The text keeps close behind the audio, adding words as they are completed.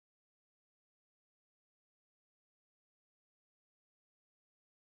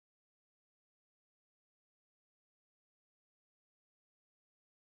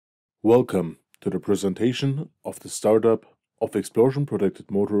Welcome to the presentation of the startup of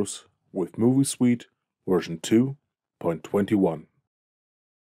explosion-protected motors with MOVISUITE version 2.21.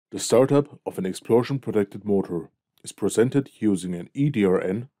 The startup of an explosion-protected motor is presented using an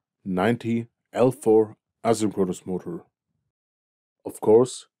EDRN 90 L4 asynchronous motor. Of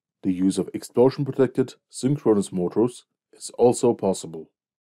course, the use of explosion-protected synchronous motors is also possible.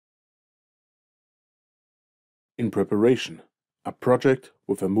 In preparation, a project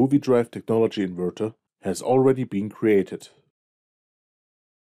with a MOVIDrive technology inverter has already been created.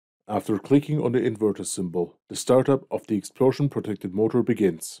 After clicking on the inverter symbol, the startup of the explosion-protected motor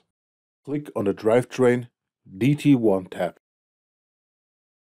begins. Click on the drivetrain DT1 tab.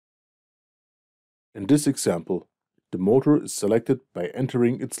 In this example, the motor is selected by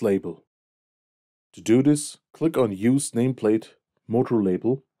entering its label. To do this, click on Use Nameplate Motor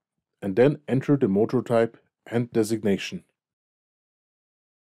Label and then enter the motor type and designation.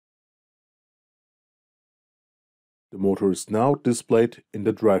 The motor is now displayed in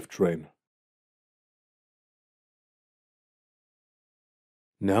the drivetrain.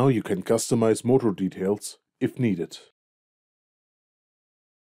 Now you can customize motor details if needed.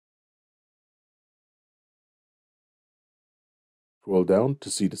 Scroll down to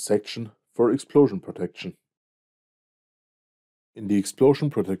see the section for explosion protection. In the explosion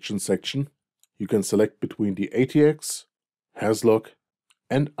protection section, you can select between the ATEX, Hazloc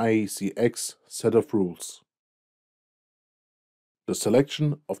and IECEx set of rules. The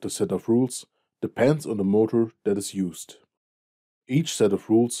selection of the set of rules depends on the motor that is used. Each set of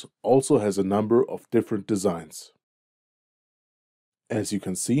rules also has a number of different designs. As you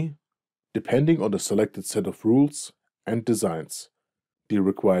can see, depending on the selected set of rules and designs, the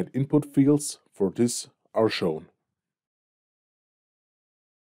required input fields for this are shown.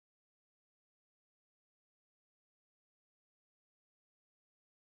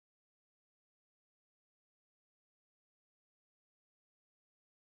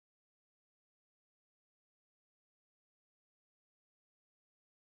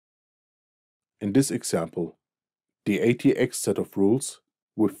 In this example, the ATEX set of rules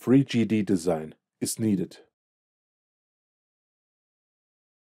with 3GD design is needed.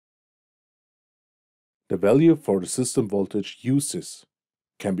 The value for the system voltage USIS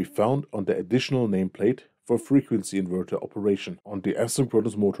can be found on the additional nameplate for frequency inverter operation on the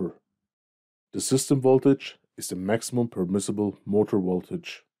asynchronous motor. The system voltage is the maximum permissible motor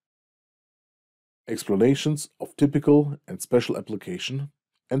voltage. Explanations of typical and special application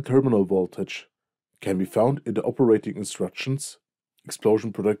and terminal voltage can be found in the operating instructions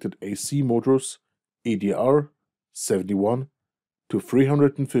Explosion Protected AC Motors EDR 71 to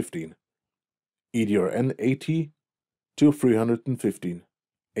 315, EDRN 80 to 315,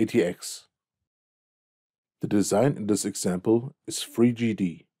 ATEX. The design in this example is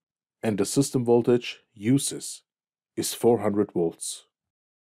 3GD, and the system voltage USIS is 400 volts.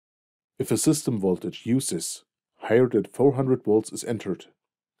 If a system voltage USIS higher than 400 volts is entered,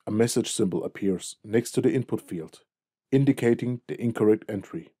 a message symbol appears next to the input field, indicating the incorrect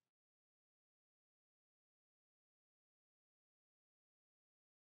entry.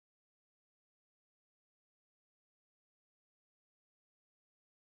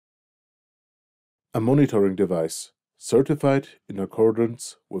 A monitoring device certified in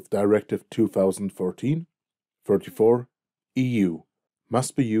accordance with Directive 2014/34 EU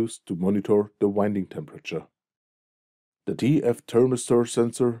must be used to monitor the winding temperature. The DF thermistor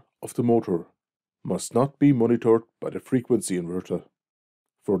sensor of the motor must not be monitored by the frequency inverter.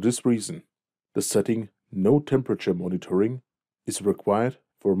 For this reason, the setting No Temperature Monitoring is required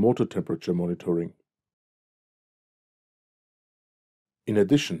for motor temperature monitoring. In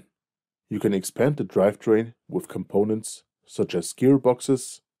addition, you can expand the drivetrain with components such as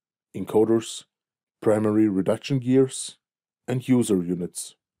gearboxes, encoders, primary reduction gears, and user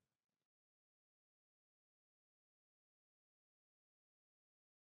units.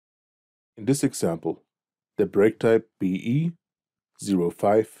 In this example, the brake type BE05AE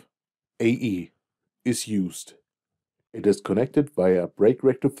is used. It is connected via a brake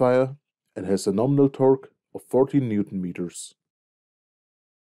rectifier and has a nominal torque of 14 Newton meters.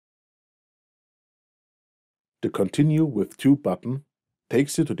 The Continue with To button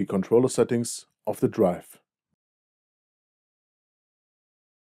takes you to the controller settings of the drive.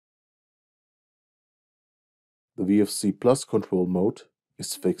 The VFC Plus control mode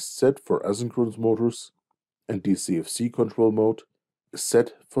is fixed set for asynchronous motors, and the CFC control mode is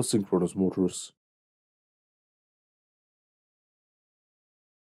set for synchronous motors.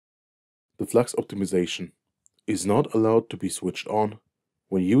 The flux optimization is not allowed to be switched on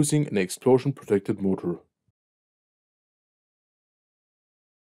when using an explosion-protected motor.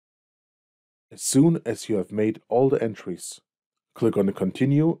 As soon as you have made all the entries, click on the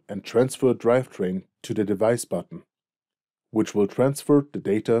Continue and Transfer Drivetrain to the Device button, which will transfer the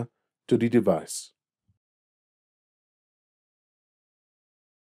data to the device.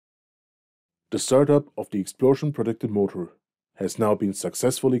 The startup of the explosion-protected motor has now been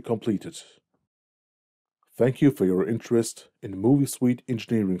successfully completed. Thank you for your interest in MOVISUITE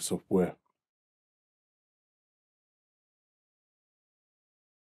engineering software.